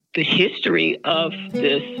The history of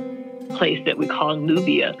this place that we call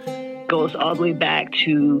Nubia goes all the way back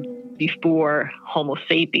to before Homo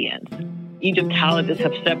sapiens. Egyptologists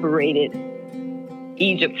have separated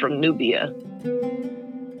Egypt from Nubia.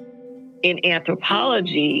 In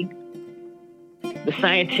anthropology, the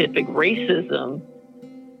scientific racism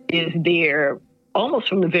is there almost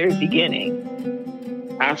from the very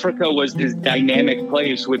beginning. Africa was this dynamic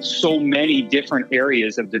place with so many different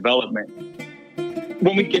areas of development.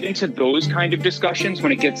 When we get into those kind of discussions,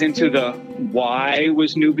 when it gets into the why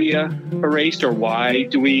was Nubia erased or why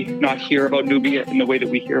do we not hear about Nubia in the way that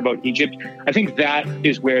we hear about Egypt, I think that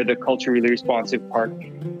is where the culturally responsive part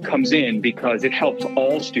comes in, because it helps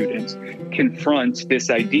all students confront this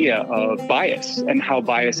idea of bias and how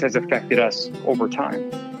bias has affected us over time.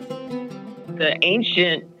 The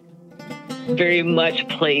ancient very much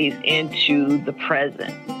plays into the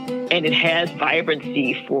present, and it has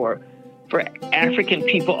vibrancy for African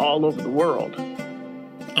people all over the world.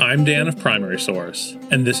 I'm Dan of Primary Source,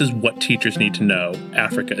 and this is What Teachers Need to Know,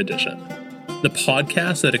 Africa Edition, the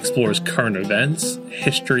podcast that explores current events,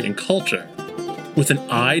 history, and culture with an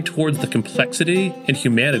eye towards the complexity and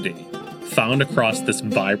humanity found across this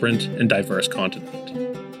vibrant and diverse continent.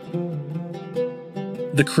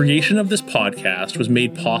 The creation of this podcast was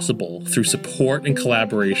made possible through support and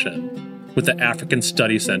collaboration with the African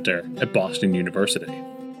Studies Center at Boston University.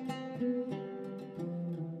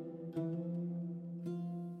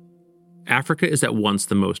 Africa is at once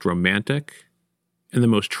the most romantic and the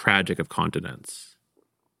most tragic of continents.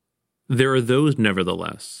 There are those,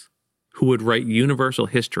 nevertheless, who would write universal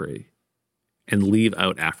history and leave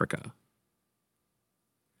out Africa.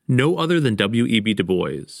 No other than W.E.B. Du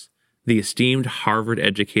Bois, the esteemed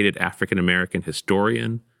Harvard-educated African-American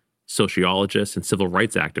historian, sociologist, and civil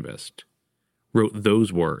rights activist, wrote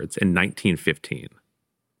those words in 1915.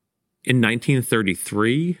 In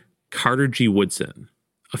 1933, Carter G. Woodson,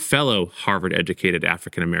 a fellow Harvard-educated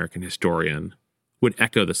African-American historian, would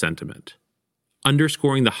echo the sentiment,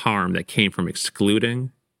 underscoring the harm that came from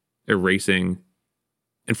excluding, erasing,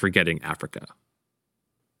 and forgetting Africa.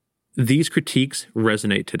 These critiques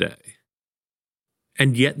resonate today.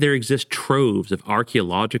 And yet there exist troves of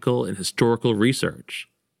archaeological and historical research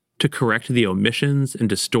to correct the omissions and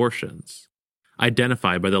distortions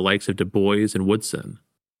identified by the likes of Du Bois and Woodson.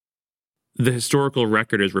 The historical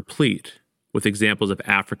record is replete with examples of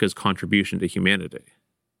Africa's contribution to humanity.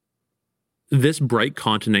 This bright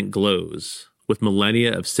continent glows with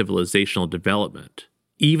millennia of civilizational development,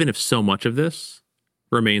 even if so much of this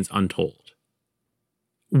remains untold.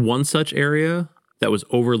 One such area that was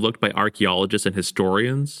overlooked by archaeologists and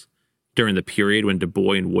historians during the period when Du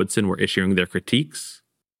Bois and Woodson were issuing their critiques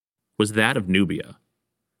was that of Nubia.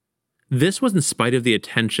 This was in spite of the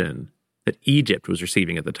attention that Egypt was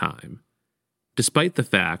receiving at the time, despite the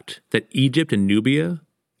fact that Egypt and Nubia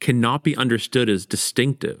cannot be understood as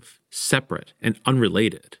distinctive, separate, and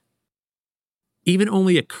unrelated. Even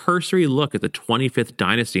only a cursory look at the 25th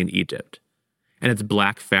dynasty in Egypt and its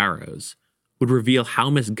black pharaohs would reveal how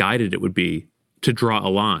misguided it would be to draw a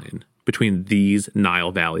line between these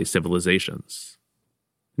Nile Valley civilizations.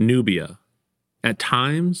 Nubia, at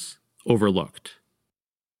times overlooked,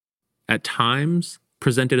 at times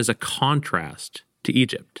presented as a contrast to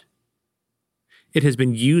Egypt. It has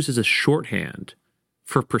been used as a shorthand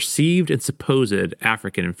for perceived and supposed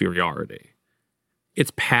African inferiority.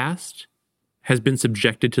 Its past has been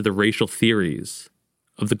subjected to the racial theories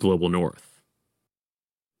of the global north.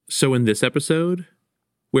 So in this episode,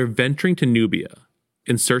 we're venturing to Nubia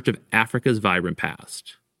in search of Africa's vibrant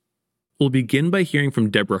past. We'll begin by hearing from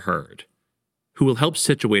Deborah Hurd, who will help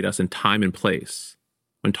situate us in time and place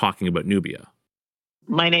when talking about Nubia.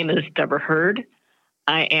 My name is Deborah Hurd.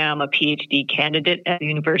 I am a PhD candidate at the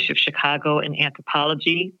University of Chicago in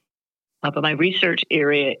anthropology, but my research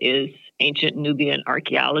area is ancient Nubian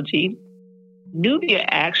archaeology. Nubia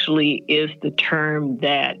actually is the term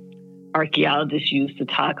that archaeologists use to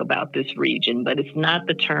talk about this region, but it's not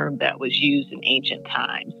the term that was used in ancient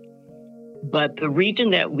times. But the region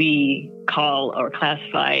that we call or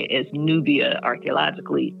classify as Nubia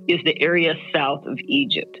archaeologically is the area south of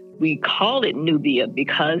Egypt. We call it Nubia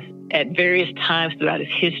because at various times throughout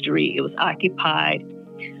its history, it was occupied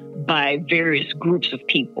by various groups of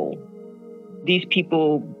people. These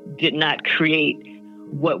people did not create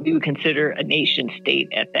what we would consider a nation state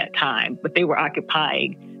at that time, but they were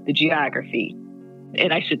occupying the geography.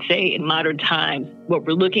 And I should say in modern times, what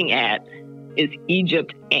we're looking at is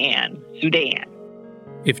Egypt and Sudan.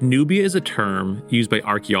 If Nubia is a term used by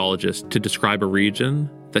archaeologists to describe a region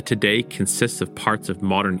that today consists of parts of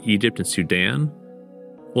modern Egypt and Sudan,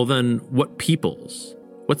 well then what peoples,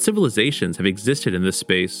 What civilizations have existed in this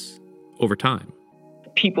space over time?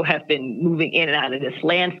 People have been moving in and out of this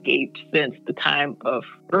landscape since the time of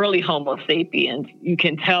early Homo sapiens. You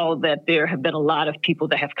can tell that there have been a lot of people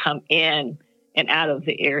that have come in and out of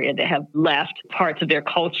the area that have left parts of their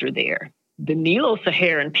culture there. The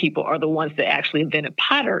Nilo-Saharan people are the ones that actually invented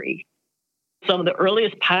pottery. Some of the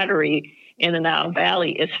earliest pottery in the Nile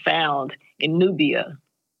Valley is found in Nubia.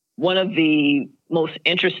 One of the most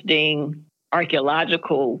interesting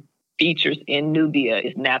archaeological features in Nubia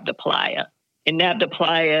is Nabta Playa. And Nabta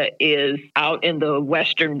Playa is out in the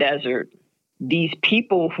western desert. These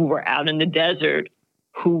people who were out in the desert,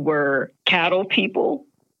 who were cattle people,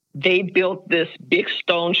 they built this big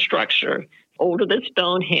stone structure, older than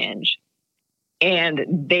Stonehenge, and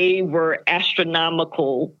they were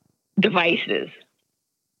astronomical devices.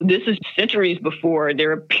 This is centuries before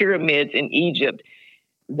there are pyramids in Egypt.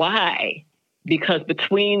 Why? Because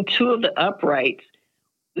between two of the uprights,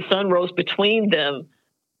 the sun rose between them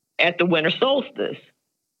at the winter solstice.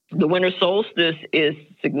 The winter solstice is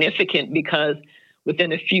significant because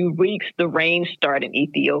within a few weeks, the rains start in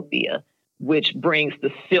Ethiopia, which brings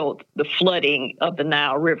the silt, the flooding of the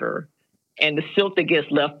Nile River. And the silt that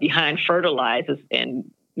gets left behind fertilizes, and,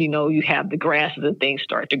 you have the grasses and things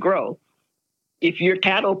start to grow. If you're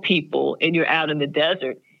cattle people and you're out in the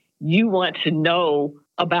desert, you want to know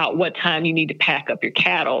about what time you need to pack up your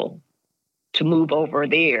cattle to move over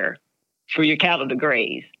there for your cattle to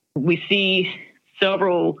graze. We see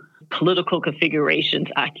several political configurations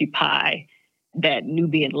occupy that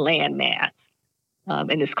Nubian landmass,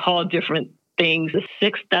 and it's called different things. The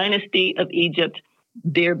sixth dynasty of Egypt,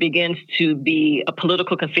 there begins to be a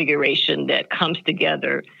political configuration that comes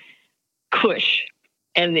together, Kush,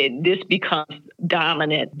 and this becomes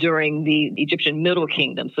dominant during the Egyptian Middle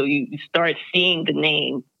Kingdom. So you start seeing the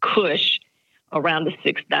name Kush around the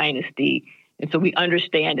sixth dynasty. And so we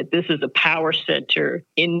understand that this is a power center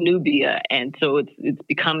in Nubia. And so it's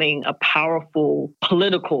becoming a powerful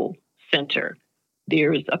political center.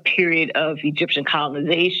 There's a period of Egyptian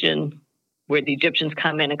colonization where the Egyptians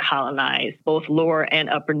come in and colonize both Lower and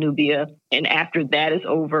Upper Nubia. And after that is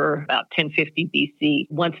over, about 1050 BC,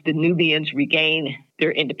 once the Nubians regain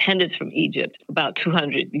their independence from Egypt, about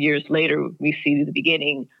 200 years later, we see the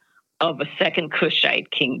beginning of a second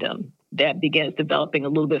Kushite kingdom that begins developing a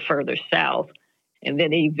little bit further south. And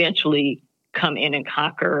then they eventually come in and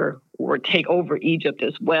conquer or take over Egypt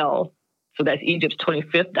as well. So that's Egypt's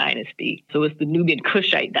 25th dynasty. So it's the Nubian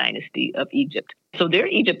Kushite dynasty of Egypt. So there are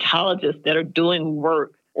Egyptologists that are doing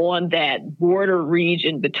work on that border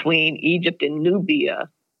region between Egypt and Nubia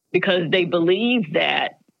because they believe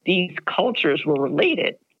that these cultures were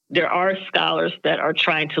related. There are scholars that are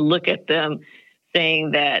trying to look at them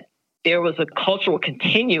saying that there was a cultural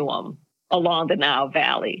continuum along the Nile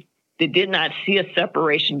Valley that did not see a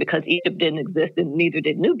separation because Egypt didn't exist and neither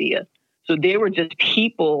did Nubia. So they were just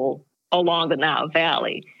people along the Nile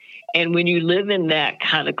Valley. And when you live in that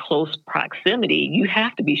kind of close proximity, you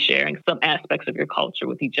have to be sharing some aspects of your culture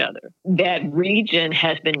with each other. That region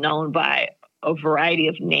has been known by a variety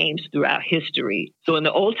of names throughout history. So in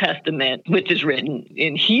the Old Testament, which is written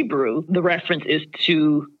in Hebrew, the reference is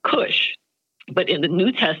to Cush. But in the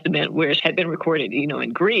New Testament, where it had been recorded, in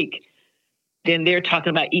Greek, then they're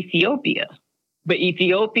talking about Ethiopia. But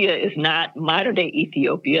Ethiopia is not modern-day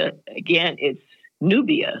Ethiopia. Again, it's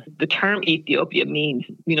Nubia. The term Ethiopia means,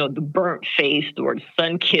 the burnt-faced or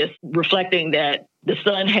sun-kissed, reflecting that the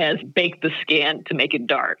sun has baked the skin to make it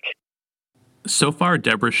dark. So far,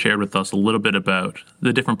 Deborah shared with us a little bit about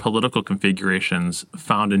the different political configurations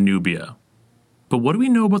found in Nubia. But what do we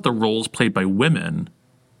know about the roles played by women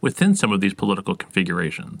within some of these political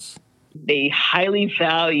configurations? They highly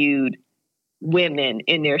valued women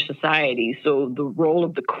in their society. So the role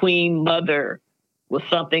of the queen mother was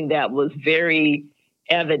something that was very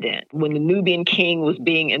evident. When the Nubian king was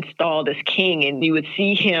being installed as king, and you would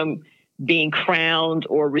see him being crowned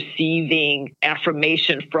or receiving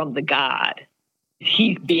affirmation from the god,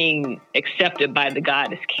 he's being accepted by the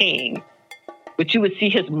god as king, but you would see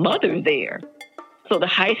his mother there. So the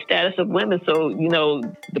high status of women, so,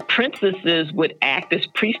 the princesses would act as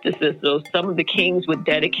priestesses. So some of the kings would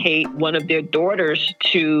dedicate one of their daughters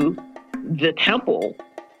to the temple,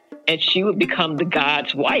 and she would become the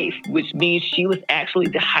god's wife, which means she was actually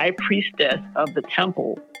the high priestess of the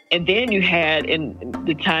temple. And then you had, in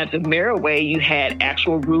the times of Merowe, you had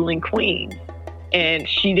actual ruling queens. And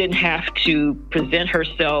she didn't have to present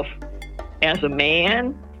herself as a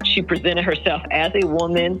man. She presented herself as a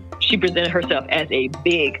woman. She presented herself as a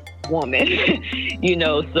big woman,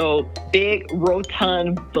 so big,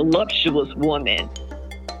 rotund, voluptuous woman.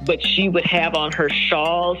 but she would have on her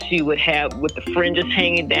shawls, she would have with the fringes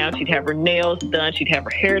hanging down, she'd have her nails done, she'd have her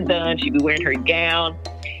hair done, she'd be wearing her gown,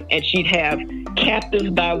 and she'd have captives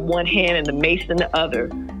by one hand and the mace in the other.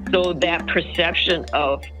 So that perception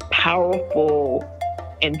of powerful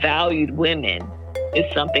and valued women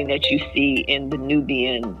is something that you see in the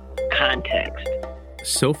Nubian context.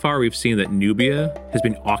 So far, we've seen that Nubia has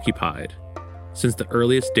been occupied since the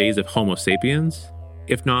earliest days of Homo sapiens,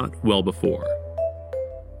 if not well before.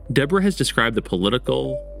 Deborah has described the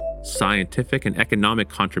political, scientific, and economic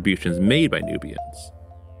contributions made by Nubians.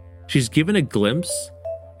 She's given a glimpse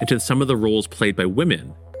into some of the roles played by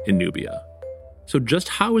women in Nubia. So just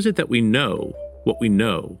how is it that we know what we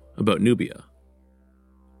know about Nubia?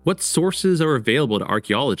 What sources are available to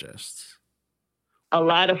archaeologists? A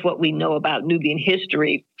lot of what we know about Nubian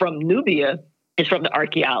history from Nubia is from the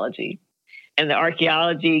archaeology. And the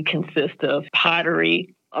archaeology consists of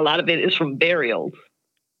pottery. A lot of it is from burials.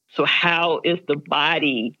 So how is the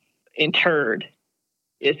body interred?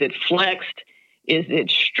 Is it flexed? Is it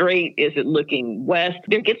straight? Is it looking west?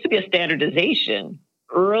 There gets to be a standardization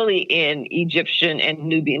early in Egyptian and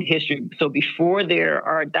Nubian history. So before there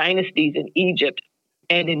are dynasties in Egypt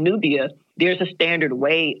and in Nubia, there's a standard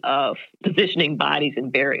way of positioning bodies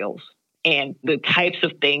in burials. And the types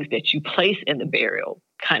of things that you place in the burial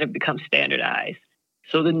kind of become standardized.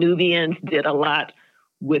 So the Nubians did a lot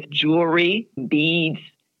with jewelry, beads.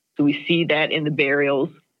 So we see that in the burials.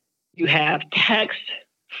 You have text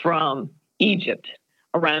from Egypt.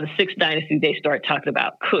 Around the 6th dynasty, they start talking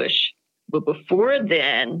about Kush. But before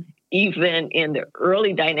then, even in the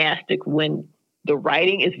early dynastic, when the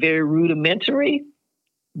writing is very rudimentary,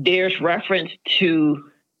 there's reference to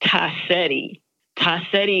Tasseti.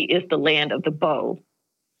 Tasseti is the land of the bow.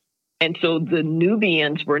 And so the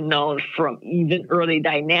Nubians were known from even early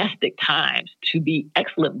dynastic times to be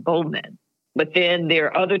excellent bowmen. But then there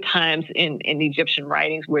are other times in Egyptian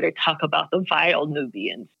writings where they talk about the vile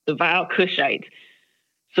Nubians, the vile Kushites.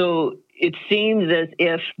 So it seems as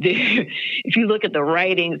if you look at the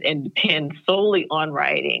writings and depend solely on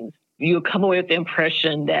writings, you'll come away with the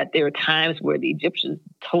impression that there are times where the Egyptians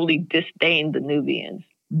totally disdained the Nubians.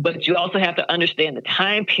 But you also have to understand the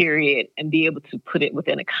time period and be able to put it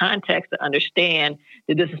within a context to understand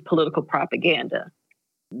that this is political propaganda.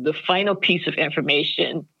 The final piece of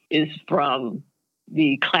information is from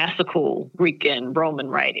the classical Greek and Roman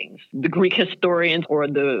writings. The Greek historians or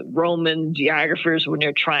the Roman geographers, when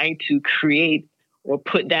they're trying to create or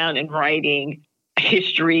put down in writing a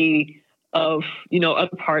history of,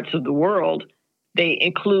 other parts of the world, they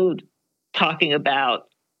include talking about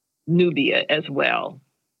Nubia as well.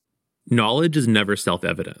 Knowledge is never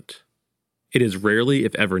self-evident. It is rarely,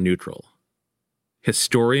 if ever, neutral.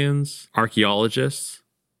 Historians, archaeologists,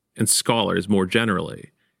 and scholars more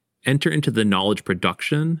generally enter into the knowledge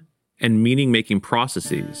production and meaning-making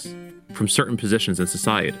processes from certain positions in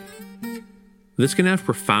society. This can have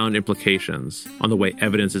profound implications on the way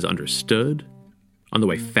evidence is understood, on the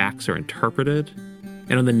way facts are interpreted,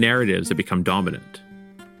 and on the narratives that become dominant.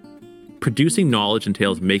 Producing knowledge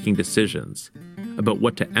entails making decisions about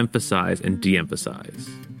what to emphasize and de-emphasize,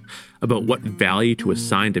 about what value to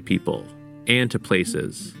assign to people and to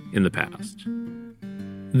places in the past.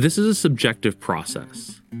 This is a subjective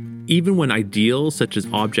process, even when ideals such as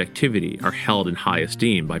objectivity are held in high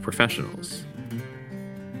esteem by professionals.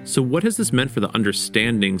 So what has this meant for the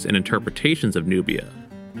understandings and interpretations of Nubia,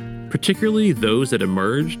 particularly those that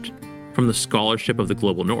emerged from the scholarship of the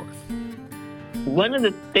global north? One of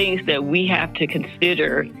the things that we have to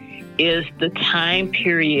consider is the time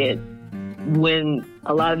period when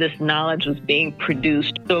a lot of this knowledge was being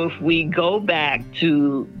produced. So if we go back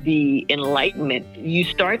to the Enlightenment, you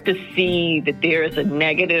start to see that there is a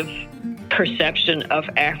negative perception of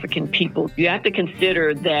African people. You have to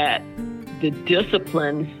consider that the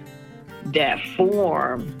disciplines that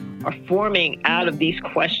are forming out of these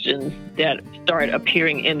questions that start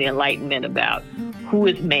appearing in the Enlightenment about who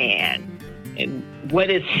is man and what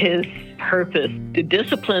is his purpose. The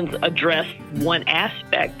disciplines address one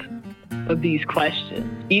aspect of these questions.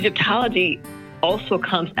 Egyptology also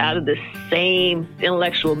comes out of the same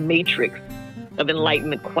intellectual matrix of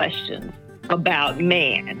Enlightenment questions about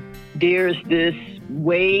man. There's this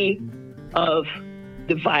way of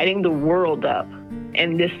dividing the world up,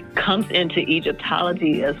 and this comes into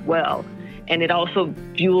Egyptology as well. And it also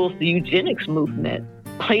fuels the eugenics movement,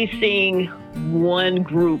 placing one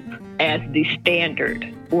group as the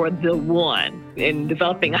standard or the one and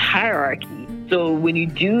developing a hierarchy. So when you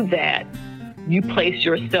do that, you place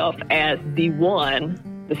yourself as the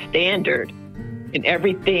one, the standard, and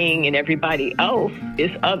everything and everybody else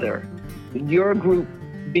is other. Your group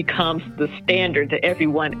becomes the standard that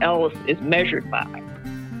everyone else is measured by.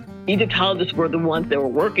 Egyptologists were the ones that were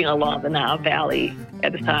working along the Nile Valley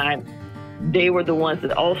at the time. They were the ones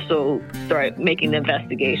that also started making the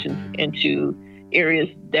investigations into areas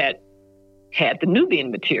that had the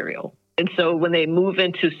Nubian material. And so when they move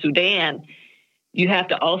into Sudan, you have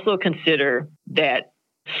to also consider that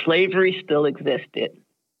slavery still existed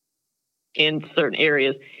in certain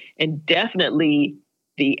areas, and definitely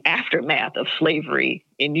the aftermath of slavery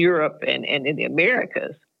in Europe and in the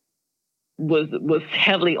Americas was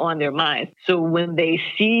heavily on their minds. So when they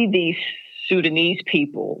see these Sudanese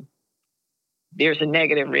people, there's a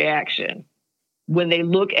negative reaction. When they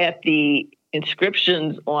look at the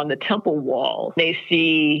inscriptions on the temple wall, they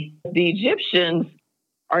see the Egyptians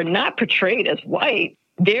are not portrayed as white.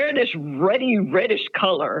 They're this ruddy reddish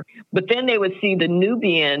color, but then they would see the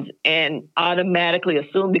Nubians and automatically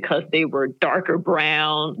assume because they were darker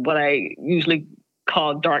brown, what I usually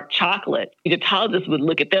call dark chocolate, Egyptologists would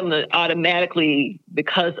look at them and automatically,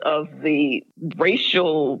 because of the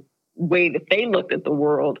racial way that they looked at the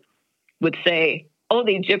world, would say, oh,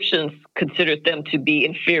 the Egyptians considered them to be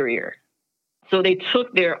inferior. So they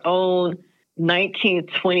took their own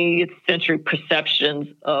 19th, 20th century perceptions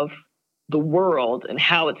of the world and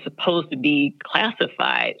how it's supposed to be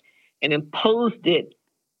classified and imposed it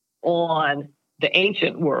on the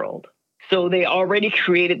ancient world. So they already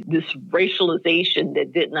created this racialization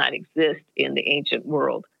that did not exist in the ancient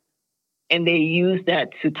world. And they used that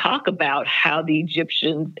to talk about how the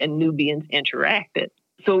Egyptians and Nubians interacted.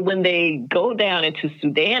 So when they go down into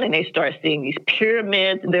Sudan and they start seeing these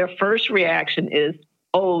pyramids, their first reaction is,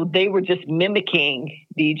 oh, they were just mimicking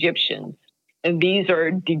the Egyptians. And these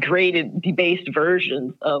are degraded, debased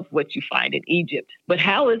versions of what you find in Egypt. But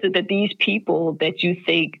how is it that these people that you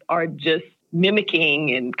think are just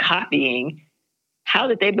mimicking and copying, how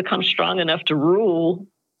did they become strong enough to rule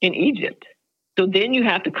in Egypt? So then you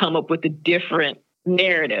have to come up with a different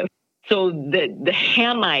narrative. So the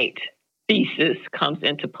Hamite thesis comes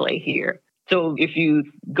into play here. So if you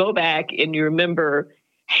go back and you remember,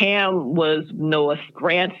 Ham was Noah's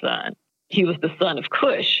grandson. He was the son of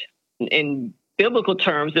Cush. In biblical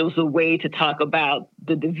terms, it was a way to talk about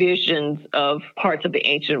the divisions of parts of the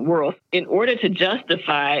ancient world. In order to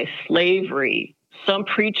justify slavery, some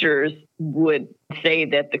preachers would say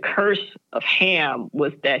that the curse of Ham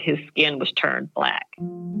was that his skin was turned black.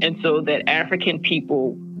 And so that African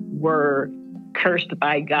people were cursed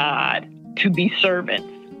by God to be servants.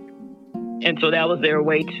 And so that was their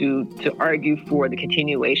way to argue for the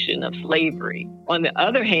continuation of slavery. On the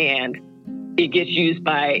other hand, it gets used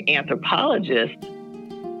by anthropologists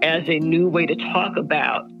as a new way to talk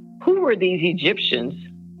about who were these Egyptians?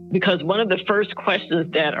 Because one of the first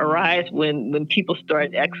questions that arise when people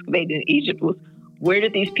started excavating in Egypt was, where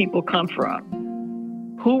did these people come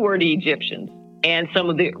from? Who were the Egyptians? And some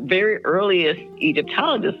of the very earliest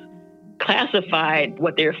Egyptologists classified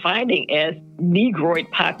what they're finding as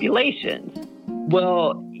Negroid populations.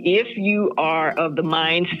 Well, if you are of the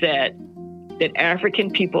mindset that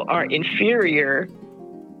African people are inferior,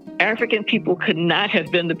 African people could not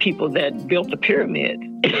have been the people that built the pyramids.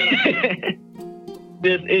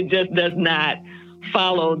 It just does not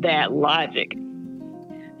follow that logic.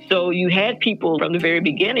 So you had people from the very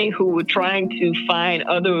beginning who were trying to find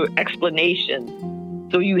other explanations.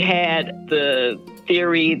 So you had the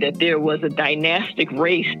theory that there was a dynastic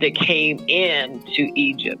race that came into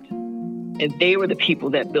Egypt, and they were the people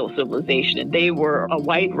that built civilization. And they were a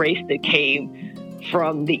white race that came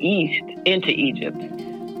from the east into Egypt.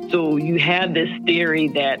 So you have this theory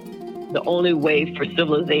that the only way for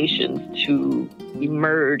civilizations to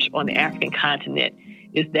emerge on the African continent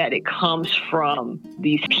is that it comes from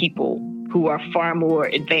these people who are far more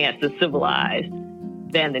advanced and civilized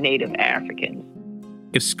than the native Africans.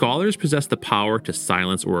 If scholars possess the power to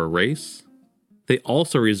silence or erase, they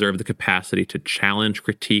also reserve the capacity to challenge,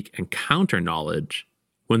 critique, and counter knowledge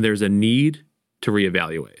when there's a need to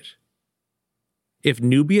reevaluate. If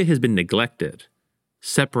Nubia has been neglected,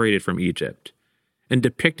 separated from Egypt, and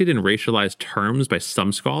depicted in racialized terms by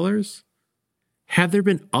some scholars, have there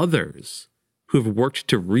been others who have worked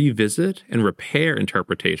to revisit and repair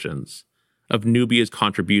interpretations of Nubia's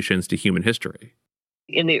contributions to human history?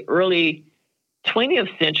 In the early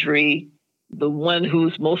 20th century, the one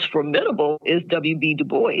who's most formidable is W.B. Du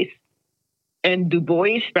Bois. And Du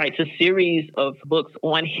Bois writes a series of books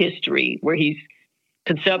on history where he's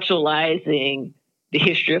conceptualizing the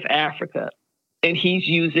history of Africa. And he's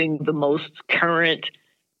using the most current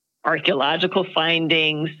archaeological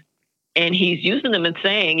findings, and he's using them and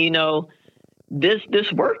saying,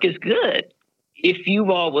 this work is good. if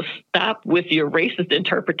you all will stop with your racist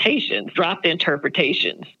interpretations, drop the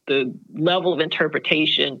interpretations, the level of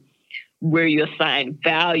interpretation where you assign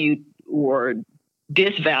value or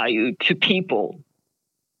disvalue to people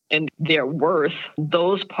and their worth,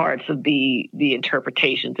 those parts of the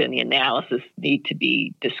interpretations and the analysis need to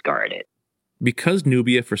be discarded. Because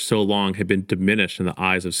Nubia for so long had been diminished in the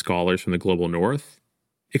eyes of scholars from the global north,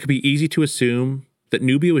 it could be easy to assume that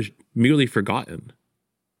Nubia was merely forgotten.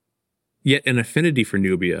 Yet an affinity for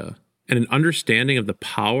Nubia and an understanding of the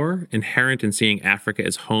power inherent in seeing Africa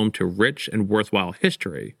as home to rich and worthwhile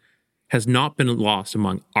history has not been lost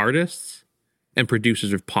among artists and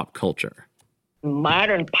producers of pop culture.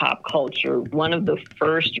 Modern pop culture, one of the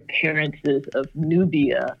first appearances of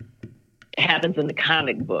Nubia happens in the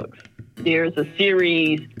comic books. There's a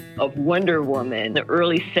series of Wonder Woman in the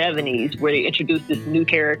early 70s where they introduced this new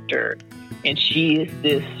character, and she is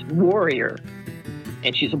this warrior,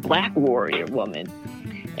 and she's a black warrior woman,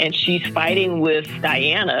 and she's fighting with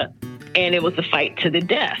Diana, and it was a fight to the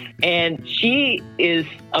death. And she is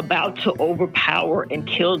about to overpower and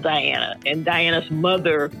kill Diana, and Diana's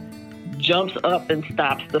mother jumps up and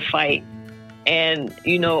stops the fight. And,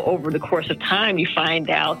 over the course of time, you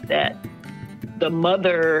find out that the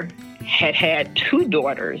mother had two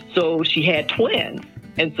daughters, so she had twins.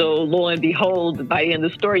 And so, lo and behold, by the end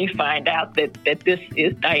of the story, you find out that this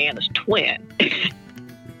is Diana's twin.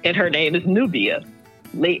 And her name is Nubia.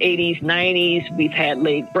 Late 80s, 90s, we've had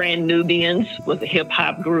Brand Nubians was a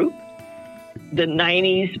hip-hop group. The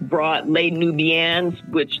 90s brought Les Nubians,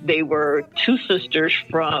 which they were two sisters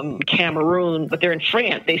from Cameroon, but they're in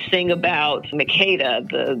France. They sing about Makeda,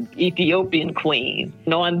 the Ethiopian queen.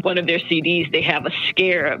 On one of their CDs, they have a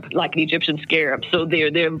scarab, like an Egyptian scarab. So they're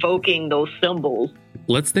invoking those symbols.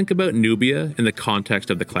 Let's think about Nubia in the context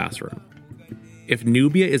of the classroom. If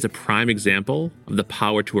Nubia is a prime example of the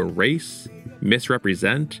power to erase,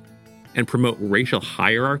 misrepresent, and promote racial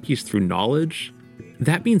hierarchies through knowledge,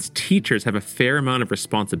 that means teachers have a fair amount of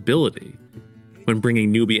responsibility when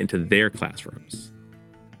bringing Nubia into their classrooms.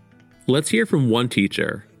 Let's hear from one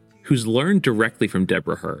teacher who's learned directly from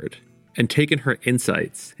Deborah Hurd and taken her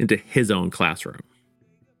insights into his own classroom.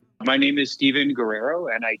 My name is Steven Guerrero,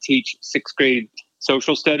 and I teach sixth grade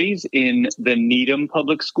social studies in the Needham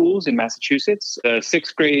Public Schools in Massachusetts. The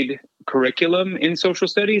sixth grade curriculum in social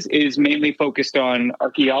studies is mainly focused on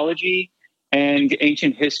archaeology and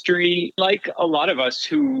ancient history. Like a lot of us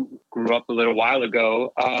who grew up a little while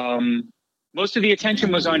ago, most of the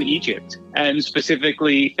attention was on Egypt, and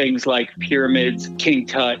specifically things like pyramids, King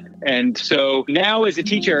Tut. And so now as a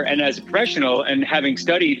teacher and as a professional and having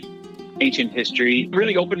studied ancient history,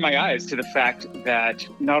 really opened my eyes to the fact that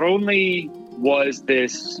not only was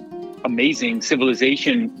this amazing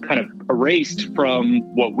civilization kind of erased from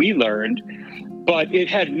what we learned, but it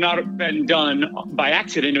had not been done by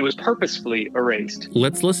accident. It was purposefully erased.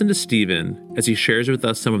 Let's listen to Steven as he shares with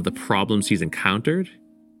us some of the problems he's encountered,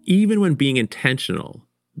 even when being intentional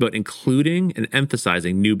about including and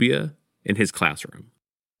emphasizing Nubia in his classroom.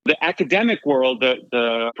 The academic world,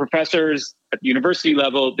 the professors at the university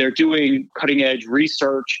level, they're doing cutting edge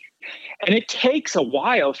research. And it takes a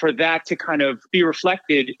while for that to kind of be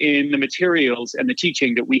reflected in the materials and the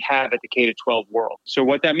teaching that we have at the K-12 world. So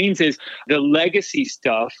what that means is the legacy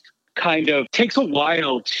stuff kind of takes a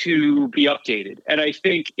while to be updated. And I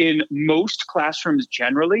think in most classrooms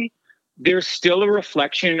generally, there's still a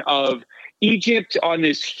reflection of Egypt on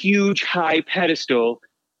this huge high pedestal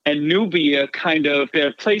and Nubia kind of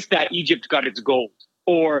the place that Egypt got its gold,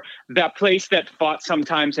 or that place that fought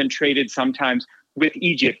sometimes and traded sometimes with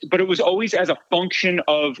Egypt, but it was always as a function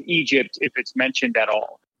of Egypt if it's mentioned at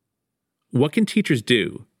all. What can teachers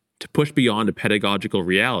do to push beyond a pedagogical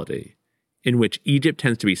reality in which Egypt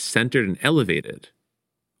tends to be centered and elevated,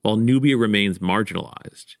 while Nubia remains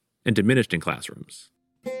marginalized and diminished in classrooms?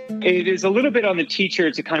 It is a little bit on the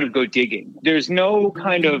teacher to kind of go digging. There's no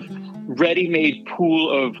kind of ready-made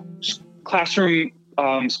pool of classroom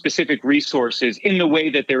specific resources in the way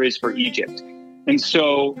that there is for Egypt. And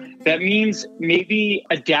so that means maybe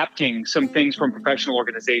adapting some things from professional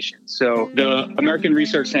organizations. So the American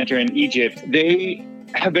Research Center in Egypt, they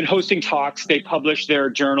have been hosting talks. They publish their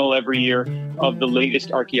journal every year of the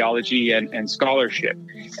latest archaeology and scholarship.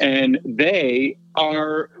 And they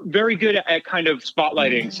are very good at kind of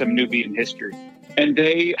spotlighting some Nubian history. And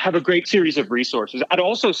they have a great series of resources. I'd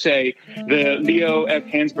also say the Leo F.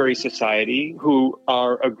 Hansberry Society, who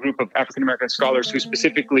are a group of African-American scholars who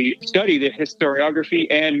specifically study the historiography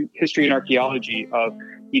and history and archaeology of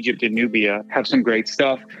Egypt and Nubia, have some great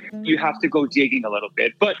stuff. You have to go digging a little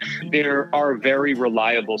bit, but there are very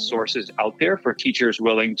reliable sources out there for teachers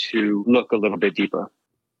willing to look a little bit deeper.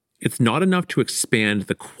 it's not enough to expand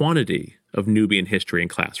the quantity of Nubian history in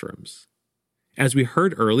classrooms. As we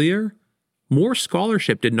heard earlier, more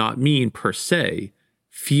scholarship did not mean, per se,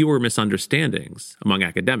 fewer misunderstandings among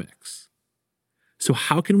academics. So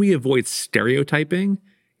how can we avoid stereotyping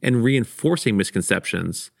and reinforcing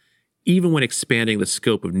misconceptions, even when expanding the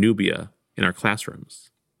scope of Nubia in our classrooms?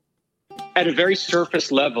 At a very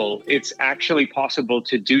surface level, it's actually possible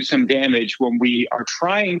to do some damage when we are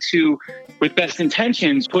trying to, with best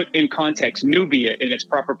intentions, put in context Nubia in its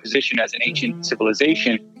proper position as an ancient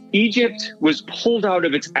civilization. Egypt was pulled out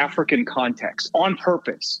of its African context on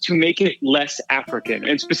purpose to make it less African,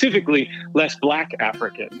 and specifically less Black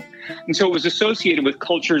African. And so it was associated with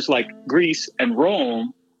cultures like Greece and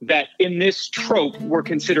Rome that in this trope were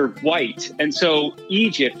considered white. And so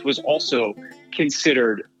Egypt was also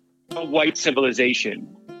considered a white civilization.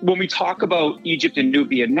 When we talk about Egypt and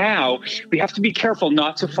Nubia now, we have to be careful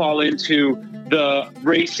not to fall into the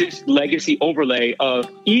racist legacy overlay of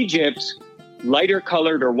Egypt, lighter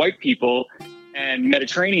colored or white people, and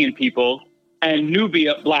Mediterranean people, and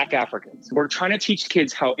Nubia, Black Africans. We're trying to teach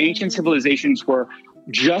kids how ancient civilizations were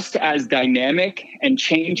just as dynamic and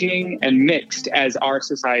changing and mixed as our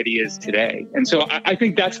society is today. And so I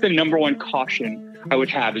think that's the number one caution I would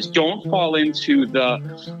have, is don't fall into the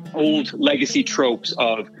old legacy tropes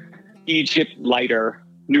of Egypt lighter,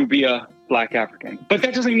 Nubia Black African. But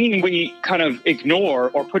that doesn't mean we kind of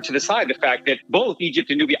ignore or put to the side the fact that both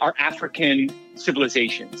Egypt and Nubia are African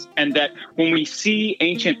civilizations, and that when we see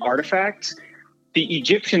ancient artifacts, the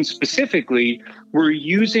Egyptians specifically were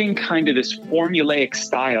using kind of this formulaic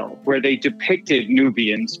style where they depicted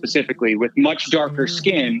Nubians specifically with much darker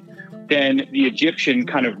skin than the Egyptian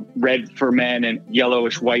kind of red for men and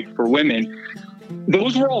yellowish white for women.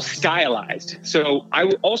 Those were all stylized. So I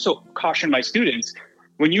would also caution my students,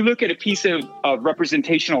 when you look at a piece of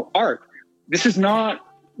representational art, this is not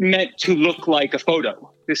meant to look like a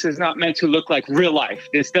photo. This is not meant to look like real life.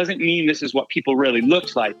 This doesn't mean this is what people really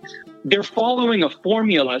looked like. They're following a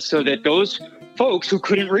formula so that those folks who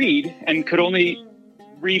couldn't read and could only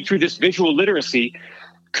read through this visual literacy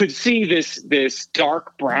could see this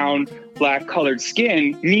dark brown, black colored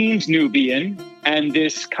skin means Nubian, and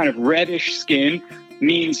this kind of reddish skin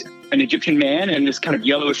means an Egyptian man, and this kind of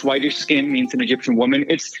yellowish whitish skin means an Egyptian woman.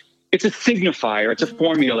 It's a signifier. It's a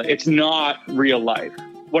formula. It's not real life.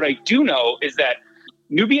 What I do know is that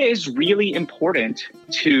Nubia is really important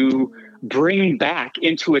to bring back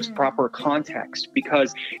into its proper context,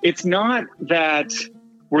 because it's not that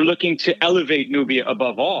we're looking to elevate Nubia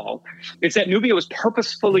above all. It's that Nubia was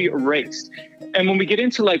purposefully erased. And when we get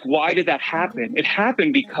into why did that happen? It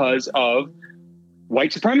happened because of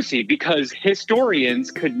white supremacy, because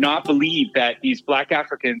historians could not believe that these Black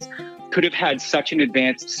Africans could have had such an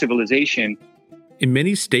advanced civilization. In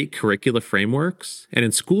many state curricula frameworks and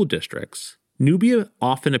in school districts, Nubia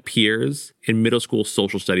often appears in middle school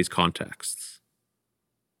social studies contexts.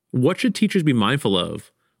 What should teachers be mindful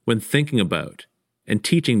of when thinking about and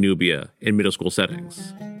teaching Nubia in middle school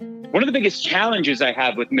settings? One of the biggest challenges I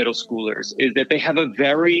have with middle schoolers is that they have a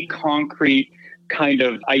very concrete kind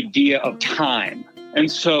of idea of time.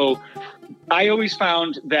 And so I always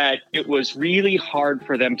found that it was really hard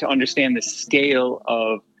for them to understand the scale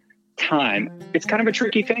of time. It's kind of a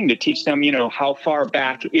tricky thing to teach them, how far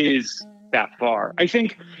back is that far. I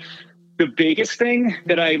think the biggest thing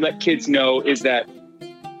that I let kids know is that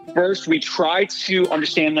first, we try to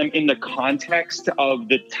understand them in the context of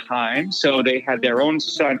the time. So they had their own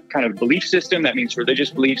kind of belief system. That means religious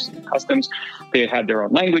beliefs and customs. They had their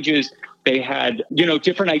own languages. They had,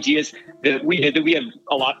 different ideas that we have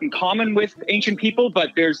a lot in common with ancient people,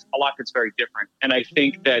 but there's a lot that's very different. And I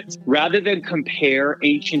think that rather than compare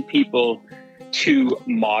ancient people to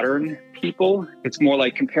modern people, it's more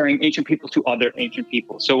like comparing ancient people to other ancient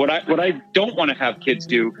people. So what I don't want to have kids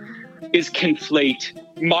do is conflate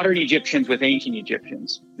modern Egyptians with ancient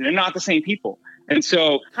Egyptians. They're not the same people. And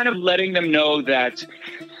so kind of letting them know that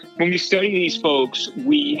when we study these folks,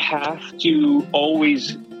 we have to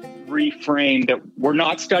always reframe that we're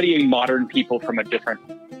not studying modern people from a different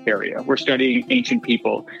area. We're studying ancient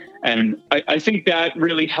people. And I think that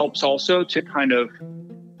really helps also to kind of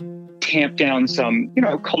tamp down some,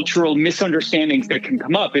 cultural misunderstandings that can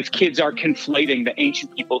come up if kids are conflating the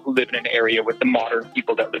ancient people who live in an area with the modern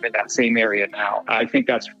people that live in that same area now. I think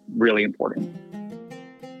that's really important.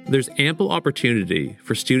 There's ample opportunity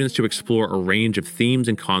for students to explore a range of themes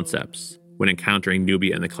and concepts when encountering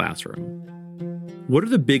Nubia in the classroom. What are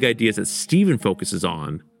the big ideas that Stephen focuses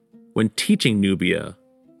on when teaching Nubia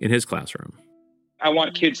in his classroom? I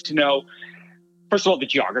want kids to know, first of all, the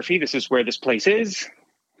geography. This is where this place is.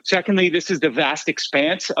 Secondly, this is the vast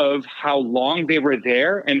expanse of how long they were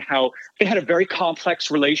there and how they had a very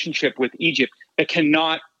complex relationship with Egypt that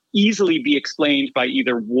cannot easily be explained by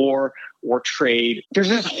either war or trade. There's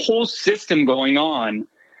this whole system going on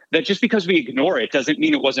that just because we ignore it doesn't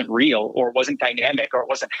mean it wasn't real or wasn't dynamic or it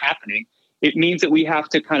wasn't happening. It means that we have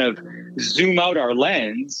to kind of zoom out our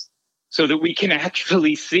lens so that we can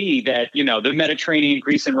actually see that, the Mediterranean,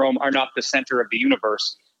 Greece, and Rome are not the center of the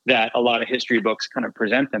universe that a lot of history books kind of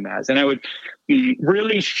present them as. And I would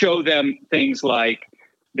really show them things like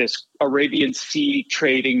this Arabian Sea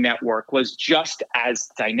trading network was just as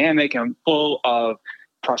dynamic and full of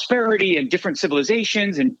prosperity and different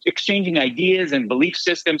civilizations and exchanging ideas and belief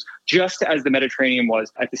systems, just as the Mediterranean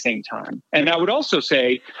was at the same time. And I would also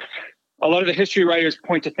say a lot of the history writers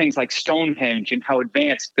point to things like Stonehenge and how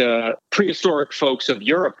advanced the prehistoric folks of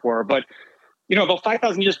Europe were. But about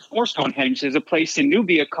 5,000 years before Stonehenge, there's a place in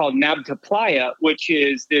Nubia called Nabta Playa, which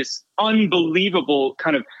is this unbelievable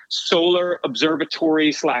kind of solar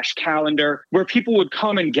observatory / calendar where people would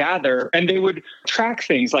come and gather and they would track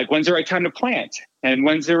things like when's the right time to plant and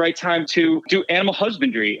when's the right time to do animal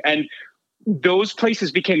husbandry. And those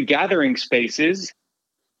places became gathering spaces.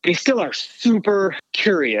 They still are super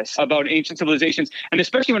curious about ancient civilizations. And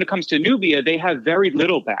especially when it comes to Nubia, they have very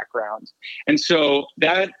little background. And so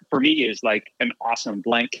that, for me, is like an awesome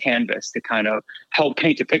blank canvas to kind of help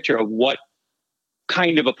paint a picture of what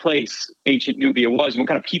kind of a place ancient Nubia was, and what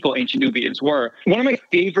kind of people ancient Nubians were. One of my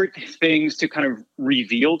favorite things to kind of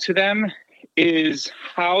reveal to them is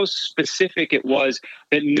how specific it was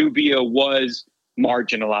that Nubia was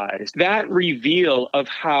marginalized. That reveal of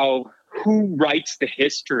how who writes the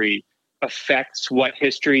history affects what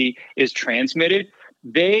history is transmitted.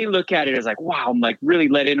 They look at it as like, wow, I'm like really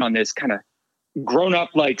let in on this kind of grown up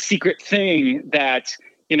like secret thing that,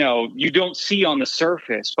 you don't see on the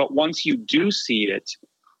surface. But once you do see it,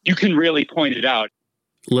 you can really point it out.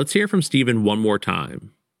 Let's hear from Stephen one more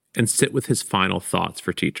time and sit with his final thoughts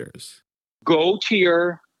for teachers. Go to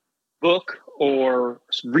your book or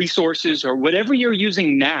resources or whatever you're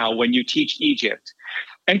using now when you teach Egypt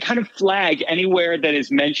and kind of flag anywhere that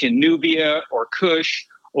is mentioned, Nubia or Kush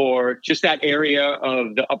or just that area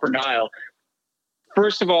of the Upper Nile.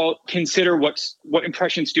 First of all, consider what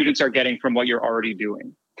impression students are getting from what you're already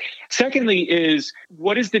doing. Secondly is,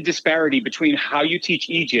 what is the disparity between how you teach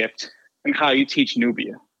Egypt and how you teach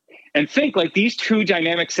Nubia? And think like these two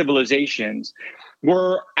dynamic civilizations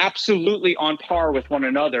were absolutely on par with one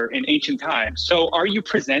another in ancient times. So are you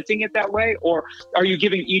presenting it that way? Or are you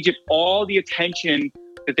giving Egypt all the attention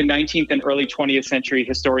that the 19th and early 20th century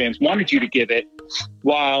historians wanted you to give it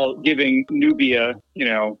while giving Nubia,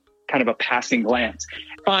 kind of a passing glance?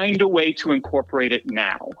 Find a way to incorporate it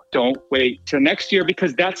now. Don't wait till next year,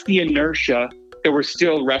 because that's the inertia that we're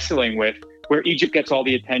still wrestling with, where Egypt gets all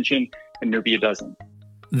the attention and Nubia doesn't.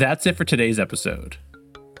 That's it for today's episode.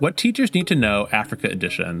 What Teachers Need to Know Africa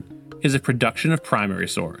Edition is a production of Primary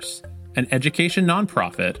Source, an education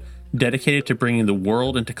nonprofit dedicated to bringing the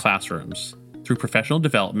world into classrooms through professional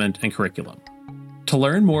development and curriculum. To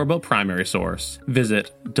learn more about Primary Source,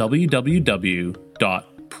 visit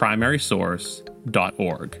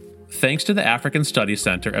www.primarysource.org. Thanks to the African Studies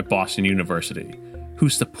Center at Boston University,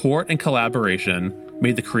 whose support and collaboration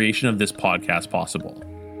made the creation of this podcast possible.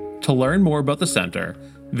 To learn more about the center,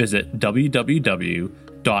 visit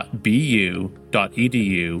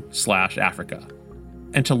www.bu.edu/Africa.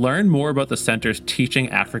 And to learn more about the center's Teaching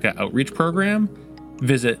Africa Outreach program,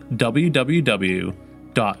 visit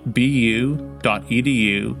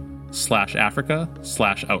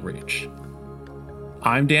www.bu.edu/Africa/outreach.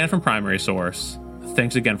 I'm Dan from Primary Source.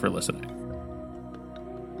 Thanks again for listening.